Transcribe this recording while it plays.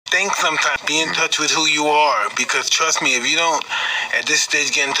think sometimes. Be in touch with who you are, because trust me, if you don't at this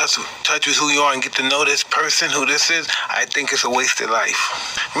stage get in touch with who you are and get to know this person, who this is, I think it's a wasted life.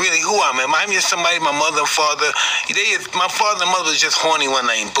 Really, who am I? Am I just somebody, my mother and father? My father and mother was just horny one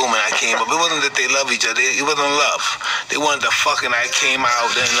night and boom, and I came up. It wasn't that they love each other. It wasn't love. They wanted to fuck, and I came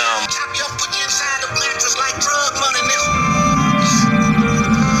out and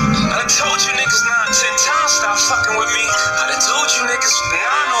I told you niggas 9, 10 times stop fucking with me. I done told you niggas, they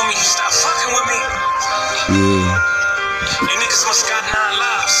all know me, stop fucking with me. Yeah. You niggas must got 9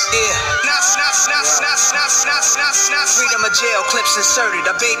 lives. Yeah. Freedom of jail, clips inserted.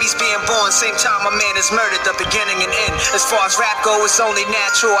 A baby's being born, same time a man is murdered. The beginning and end. As far as rap go, it's only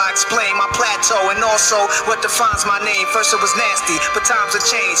natural. I explain my plateau and also what defines my name. First it was nasty, but times have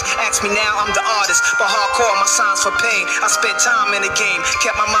changed. Ask me now, I'm the artist, but hardcore my signs for pain. I spent time in the game,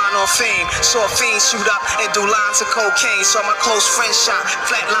 kept my mind on fame. Saw fiends shoot up and do lines of cocaine. Saw my close friends shot,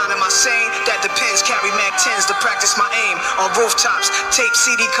 flatline in my sane. That depends, carry Mac 10s to practice my aim. On rooftops, tape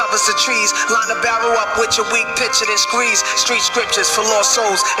CD covers the trees. Line the barrel up with your weak picture, then squeeze. Street scriptures for lost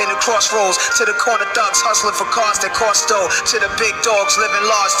souls in the crossroads. To the corner thugs hustling for cars that cost dough. To the big dogs living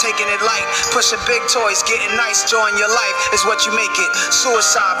large, taking it light. Pushing big toys, getting nice, join your life is what you make it.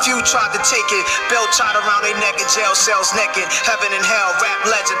 Suicide, few tried to take it. Belt tied around their neck in jail cells naked. Heaven and hell, rap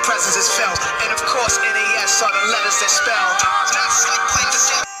legend, presence is felt. And of course, NAS are the letters that spell.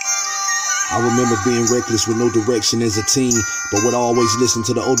 I remember being reckless with no direction as a teen, but would always listen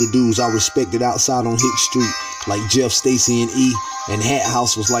to the older dudes I respected outside on Hick Street, like Jeff, Stacy, and E. And Hat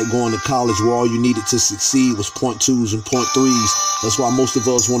House was like going to college where all you needed to succeed was .2s and .3s. That's why most of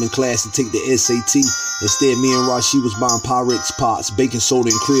us went in class to take the SAT. Instead, me and Rashi was buying Pyrex pots, baking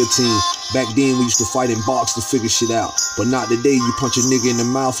soda, and creatine. Back then, we used to fight in box to figure shit out. But not today. You punch a nigga in the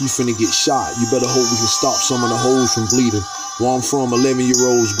mouth, you finna get shot. You better hope we can stop some of the hoes from bleeding. Where I'm from,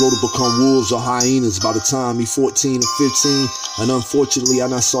 11-year-olds grow to become wolves or hyenas by the time he 14 or 15. And unfortunately, I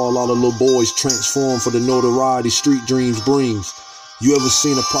saw a lot of little boys transform for the notoriety street dreams brings. You ever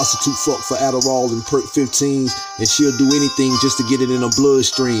seen a prostitute fuck for Adderall and perk 15s, and she'll do anything just to get it in her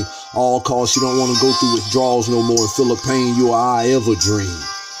bloodstream, all cause she don't want to go through withdrawals no more and feel the pain you or I ever dream.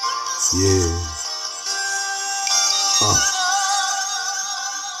 Yeah.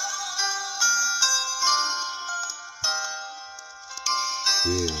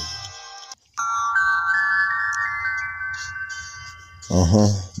 Yeah.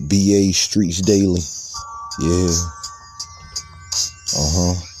 BA Streets Daily. Yeah.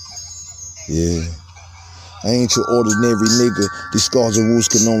 Yeah. I ain't your ordinary nigga. These scars and wounds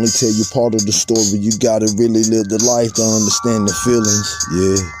can only tell you part of the story. You gotta really live the life to understand the feelings.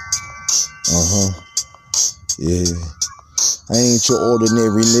 Yeah. Yeah. I ain't your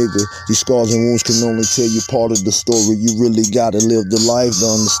ordinary nigga. These scars and wounds can only tell you part of the story. You really gotta live the life to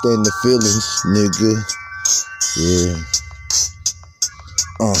understand the feelings, nigga. Yeah.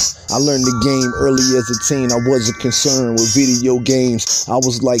 I learned the game early as a teen. I wasn't concerned with video games. I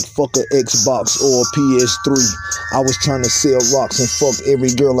was like, fuck a Xbox or a PS3. I was trying to sell rocks and fuck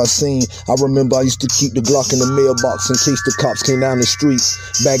every girl I seen. I remember I used to keep the Glock in the mailbox in case the cops came down the street.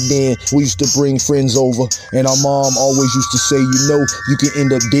 Back then, we used to bring friends over, and our mom always used to say, you know, you can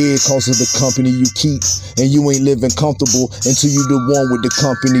end up dead cause of the company you keep. And you ain't living comfortable until you the one with the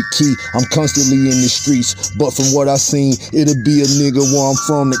company key. I'm constantly in the streets, but from what I seen, it'll be a nigga where I'm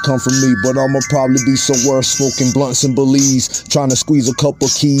from that come from me. But I'ma probably be somewhere smoking blunts and Belize, trying to squeeze a couple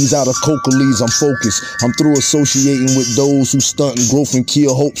keys out of coca leaves. I'm focused. I'm through associating with those who stunt and growth and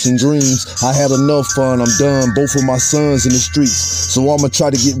kill hopes and dreams. I had enough fun. I'm done. Both of my sons in the streets, so I'ma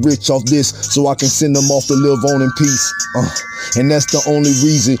try to get rich off this so I can send them off to live on in peace. And that's the only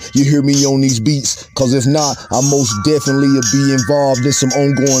reason you hear me on these beats, cause if not, I most definitely will be involved in some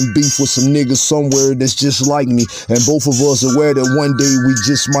ongoing beef with some niggas somewhere that's just like me. And both of us aware that one day we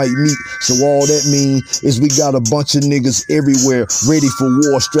just might meet. So all that mean is we got a bunch of niggas everywhere ready for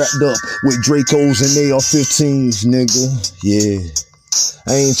war, strapped up with Dracos and AR-15s, nigga. Yeah.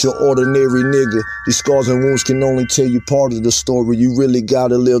 I ain't your ordinary nigga. These scars and wounds can only tell you part of the story. You really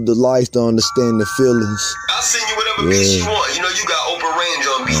gotta live the life to understand the feelings. I'll send you whatever beats you want. You know you got open range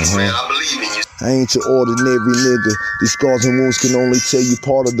on beats, man. I believe in you. I ain't your ordinary nigga. These scars and wounds can only tell you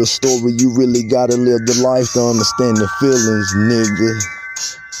part of the story. You really gotta live the life to understand the feelings, nigga.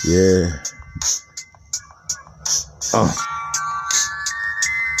 Yeah.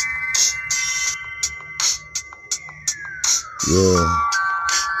 Yeah.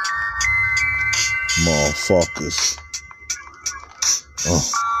 Motherfuckers.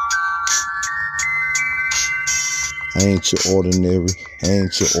 I ain't your ordinary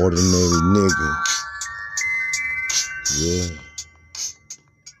nigga. Yeah.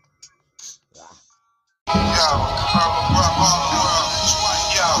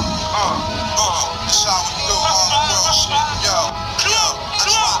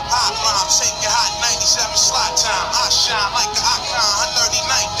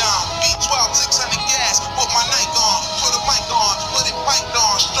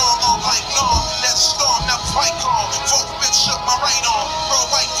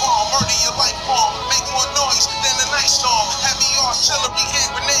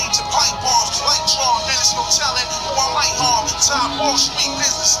 top Wall Street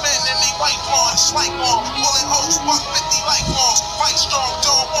businessmen and they white blondes, like on, bullet holes, buck 50 like longs, fight strong,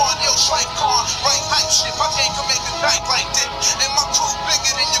 don't want ill strike on, right hype shit, my game can make a dyke like that, and my crew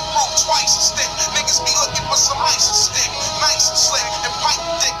bigger than your crew, twice as thick, niggas be looking for some ice and stick, nice and slick, and pipe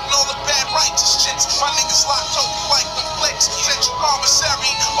thick, and all the bad righteous chicks, my niggas locked up like the flicks, central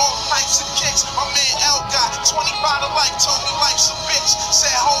commissary, all types of kicks, my man L got 25 to life, told me life's a bitch,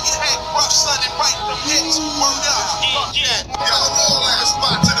 said hold your head, rough son, and write them hits, word up. Yellow wall at a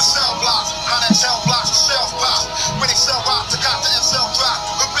spot to the cell blocks. How that cell blocks with self pop. When they sell rocks, I got the SL drop.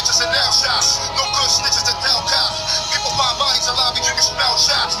 Good bitches and nail shots. No good snitches to tell cops. People find bodies alive, you can smell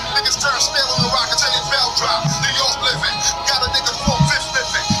shots. Niggas turn stale on the rock until they bell drop. New York living. Got a nigga 4-5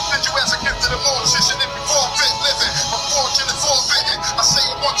 living. Send you as a gift to the mortician if you 4-bit living. I'm fortunate 4-bitten. I say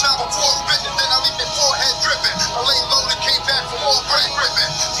it one time before bitten, then I leave my forehead dripping. I lay low and came back for more bread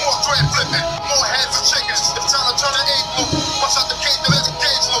gripping. More thread flipping. More heads for chickens. It's time to turn the egg loop. Once out the cave, to let the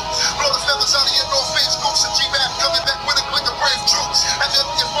gauge loop. Blow the feathers out of your North Face scoops. And G-Rap coming back with a click of brave troops. And then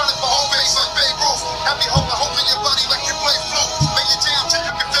you're running for home base like Babe Ruth. Have me holding hope in your body like you play flute. Lay you down till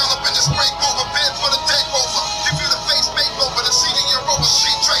you can fell up in this great groove. Prepared for the takeover. Give you the face makeover. The seat in your rover.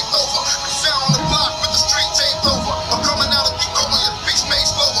 Sheet draped over. We found on the block with the street taped over. I'm coming out and keep going. Your beats made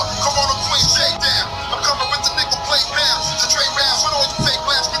slower. Corona Queen shake down. I'm coming with the nickel plate pounds. To trade rounds with all you fake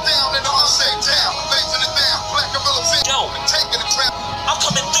blast me down in the unsafe town. Facing it down. Black gorilla fit. Yo, taking the trap. I'm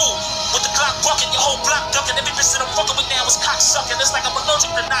coming through with the Glock bucking, your whole block ducking. Every bitch that I'm fucking with now is cock sucking. It's like I'm allergic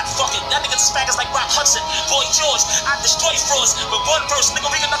to not fucking. That niggas is faggots like Rock Hudson. Boy George, I destroy frauds with one verse.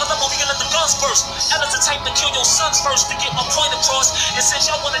 Nigga, we another level, we can let the guns burst. Ella's the type to kill your sons first to get my point across. And since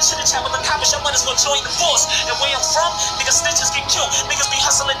y'all wanna chit chat with the coppers, y'all might as well join the force. And where I'm from, niggas snitches get killed. Niggas be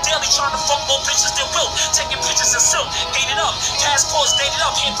hustling daily, trying to fuck more bitches than will. Taking pictures and silk, gated up. Passports dated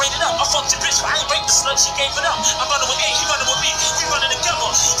up, hand braided up. I fucked your bitch, but I ain't raped the slut, she gave it up. I'm running with A, he running with me. We running together.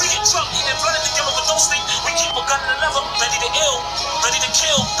 We get drunk and running together, but don't sleep. We keep a gun in the lever, ready to ill, ready to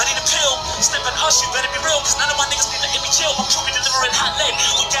kill, ready to pill. Stepping us, you better be real, cause none of my niggas need to let me chill. My crew be delivering hot lead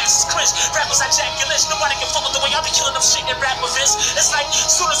with gas is clenched. Rappers I jack your lynch. Nobody can fuck with the way I be killing them shit and rap with this. It's like,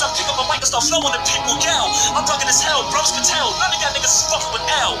 soon as I pick up a mic and start flowing, and people yell. I'm rugged as hell, bros can tell. None of y'all niggas is fucking with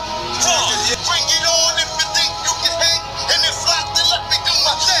L. Bring it on if you think you can hang. And if not, then let me do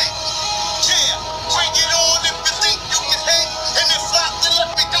my thing. Yeah, bring it on if you think you can hang. And if not, then let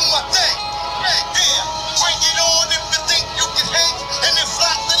me do my thing. Yeah, bring it on if you think you can hang. And if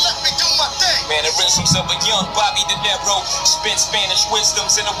not, then let me do my thing. Mannerisms of a young Bobby De Niro. Spit Spanish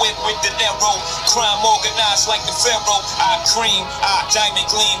wisdoms in a whip with De Niro. Crime organized like the Pharaoh. I cream, I diamond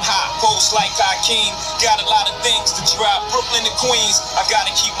gleam. High post like Hakeem. Got a lot of things to drop. Brooklyn to Queens. I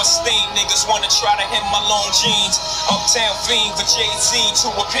gotta keep my steam. Niggas wanna try to hem my long jeans. Uptown fiend for Jay-Z to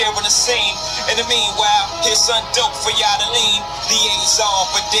appear on the scene. In the meanwhile, here's some dope for y'all to lean. Liaison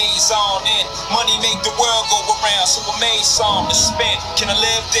for days on end. Money make the world go around, so I made some to spend. Can I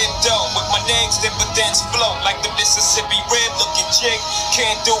live then dough with my legs, dividends flow like the Mississippi red looking jig.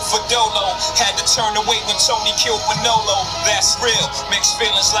 Can't do for Dolo. Had to turn away when Tony killed Manolo. That's real. Mixed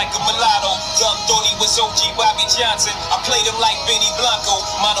feelings like a mulatto. Young thought he was OG Bobby Johnson. I played him like Benny Blanco.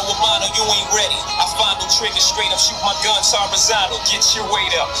 Mano a mano, you ain't ready. I find no trigger straight up. Shoot my guns horizontal. Get your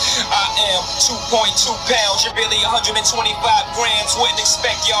weight up. I am 2.2 pounds. You're really 125 grams. Wouldn't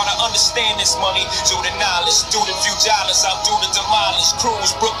expect y'all to understand this money. Do the knowledge. Do the few dollars. I'll do the demolish.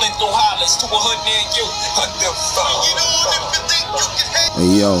 Cruise Brooklyn through Hollis to a hood near you. What the fuck?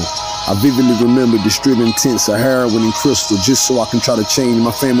 Hey yo, I vividly remember distributing tents of heroin and crystal just so I can try to change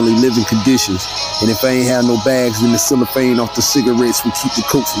my family living conditions. And if I ain't had no bags, then the cellophane off the cigarettes would keep the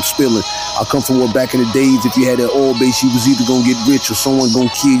coke from spilling. I come from where back in the days, if you had that oil base, you was either gonna get rich or someone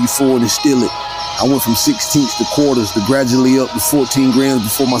gonna kill you for it and steal it. I went from 16ths to quarters to gradually up to 14 grams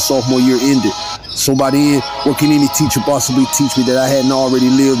before my sophomore year ended. So by the end, what can any teacher possibly teach me that I hadn't already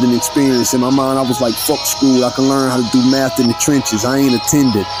lived and experienced? In my mind, I was like, fuck school, I can learn how to do math in the trenches. I ain't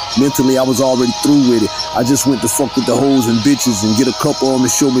attended. Mentally, I was already through with it. I just went to fuck with the hoes and bitches and get a couple of them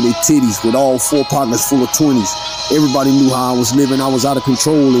and show me their titties with all 4 partners full of 20s. Everybody knew how I was living. I was out of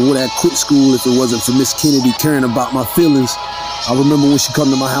control and would have quit school if it wasn't for Miss Kennedy caring about my feelings. I remember when she come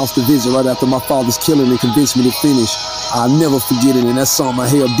to my house to visit right after my father's killing and convinced me to finish. I'll never forget it, and that's something I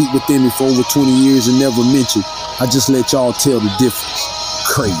held deep within me for over 20 years and never mentioned. I just let y'all tell the difference.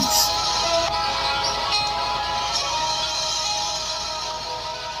 Crazy.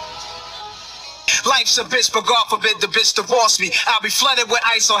 Life's a bitch, but God forbid the bitch divorce me. I'll be flooded with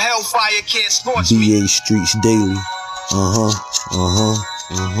ice so hellfire can't scorch me. DA Streets Daily.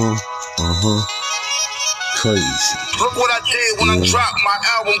 Crazy. Look what I did when I dropped my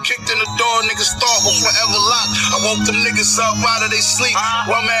album. album kicked in the door, niggas thought was forever locked. I woke them niggas up out of they sleep.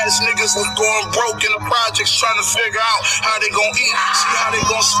 Bum ass niggas was going broke in the projects trying to figure out how they gon' eat. See how they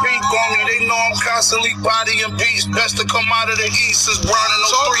gon' speak on me. They know I'm constantly bodying beats. Best to come out of the east is burning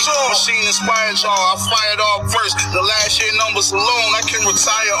no 3. Machine inspired y'all. I fired off first. The last year numbers alone, I can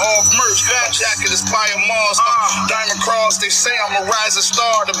retire off merch. Fat jacket inspired Mars. Diamond Cross, they say I'm a rising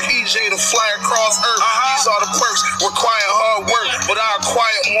star. The PJ to fly across Earth. These are the perks. Require hard work, but I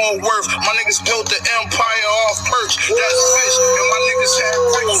acquired more worth. My niggas built the empire off perch. That's fish, and my niggas had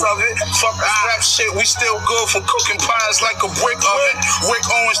bricks of it. Fuck this rap shit, we still good for cooking pies like a brick oven. Rick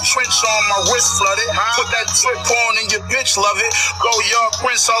Owens trench on my wrist flooded. Put that trip on and your bitch love it. Go yard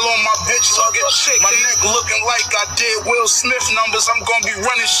prints all on my bitch luggage. My neck looking like I did Will Smith numbers. I'm gonna be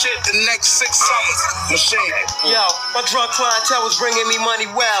running shit the next 6 summers. Machine. Yo, my drunk clientele was bringing me money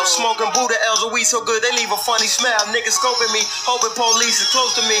well. Smoking Buddha L's, a weed so good they leave a funny smell. Niggas scoping me, hoping police is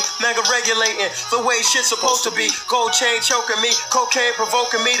close to me. Mega regulating the way shit's supposed to be. Gold chain choking me, cocaine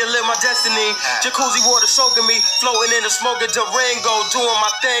provoking me to live my destiny. Jacuzzi water soaking me, floating in the smoke of Durango. Doing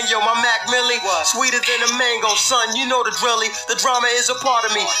my thing, yo, my Mac Millie. Sweeter than a mango, son, you know the drilly. The drama is a part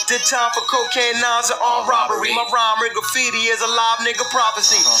of me. Did time for cocaine, nines and armed robbery. My rhyme and graffiti is a live nigga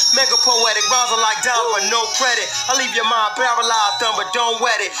prophecy. Mega poetic, rhymes are like down but no credit. I leave your mind paralyzed, dumb, but don't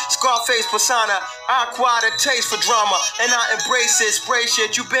wet it. Scarface persona, I acquired a taste for drama, and I embrace it. Spray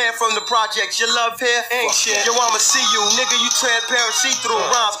shit, you banned from the projects. Your love here ain't shit. Yo, I'ma see you, nigga. You transparent, see-through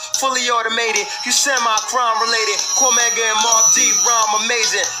rhymes, fully automated. You semi-crime related. Cormega and Mark D rhyme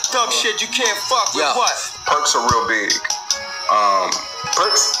amazing. Thug shit, you can't fuck with what? Perks are real big.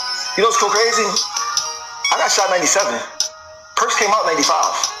 Perks, you know what's so crazy? I got shot in 97. Perks came out in 95.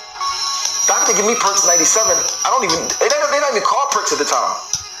 Doctor give me perks in 97. They don't even call perks at the time.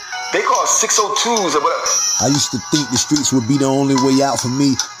 They call 602s or whatever. I used to think the streets would be the only way out for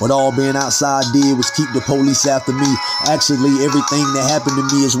me, but all being outside did was keep the police after me. Actually, everything that happened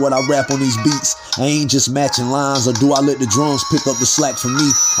to me is what I rap on these beats. I ain't just matching lines, or do I let the drums pick up the slack for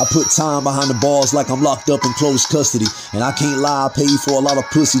me? I put time behind the bars like I'm locked up in close custody. And I can't lie, I paid for a lot of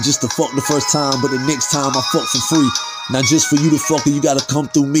pussy just to fuck the first time, but the next time I fuck for free. Now just for you to fuck it, you gotta come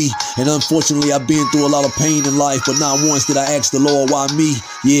through me. And unfortunately, I've been through a lot of pain in life, but not once did I ask the Lord, why me?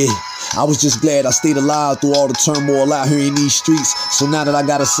 Yeah, I was just glad I stayed alive through all the turmoil out here in these streets. So now that I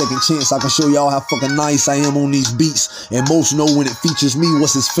got a second chance, I can show y'all how fucking nice I am on these beats. And most know when it features me,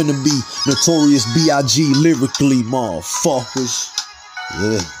 what's it's finna be. Notorious B.I.G. lyrically, motherfuckers.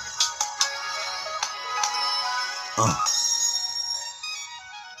 Yeah.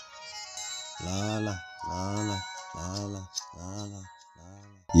 La la la la.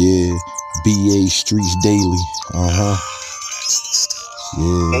 Yeah, BA Streets Daily. Yeah.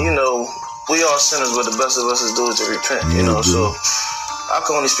 And you know, we all sinners, but the best of us is those that repent. You know, so I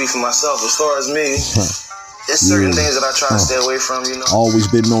can only speak for myself. As far as me, it's certain things that I try to stay away from. You know, always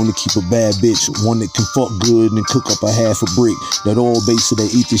been known to keep a bad bitch, one that can fuck good and cook up a half a brick. That oil base of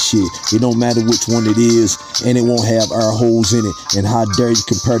that ether shit. It don't matter which one it is, and it won't have air holes in it. And how dare you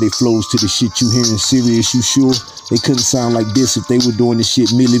compare their flows to the shit you hearing serious? You sure? They couldn't sound like this if they were doing the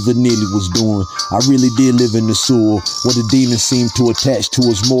shit Milli Vanilli was doing. I really did live in the sewer, where the demons seem to attach to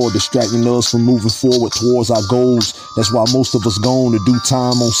us more, distracting us from moving forward towards our goals. That's why most of us gone to do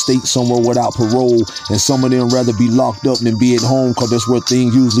time on state somewhere without parole. And some of them rather be locked up than be at home, cause that's where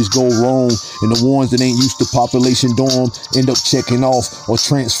things usually go wrong. And the ones that ain't used to population dorm end up checking off or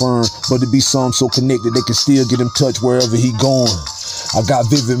transferring. But to be some so connected they can still get in touch wherever he going. I got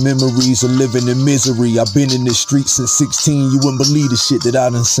vivid memories of living in misery. I've been in this street since 16. You wouldn't believe the shit that I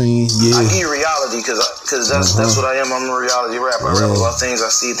done seen. Yeah. I give you reality because that's what I am. I'm a reality rapper. I rap about things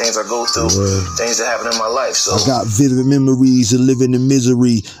I see, things I go through, things that happen in my life. So I got vivid memories of living in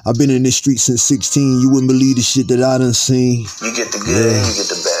misery. I've been in this street since 16. You wouldn't believe the shit that I done seen. You get the good and you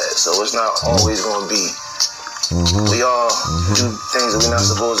get the bad. So it's not always going to be. We all do things that we're not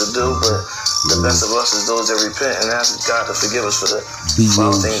supposed to do, but the best of us is those that repent and ask God to forgive us for the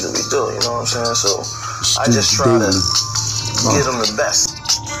foul things that we do. You know what I'm saying? So I just try to give them the best.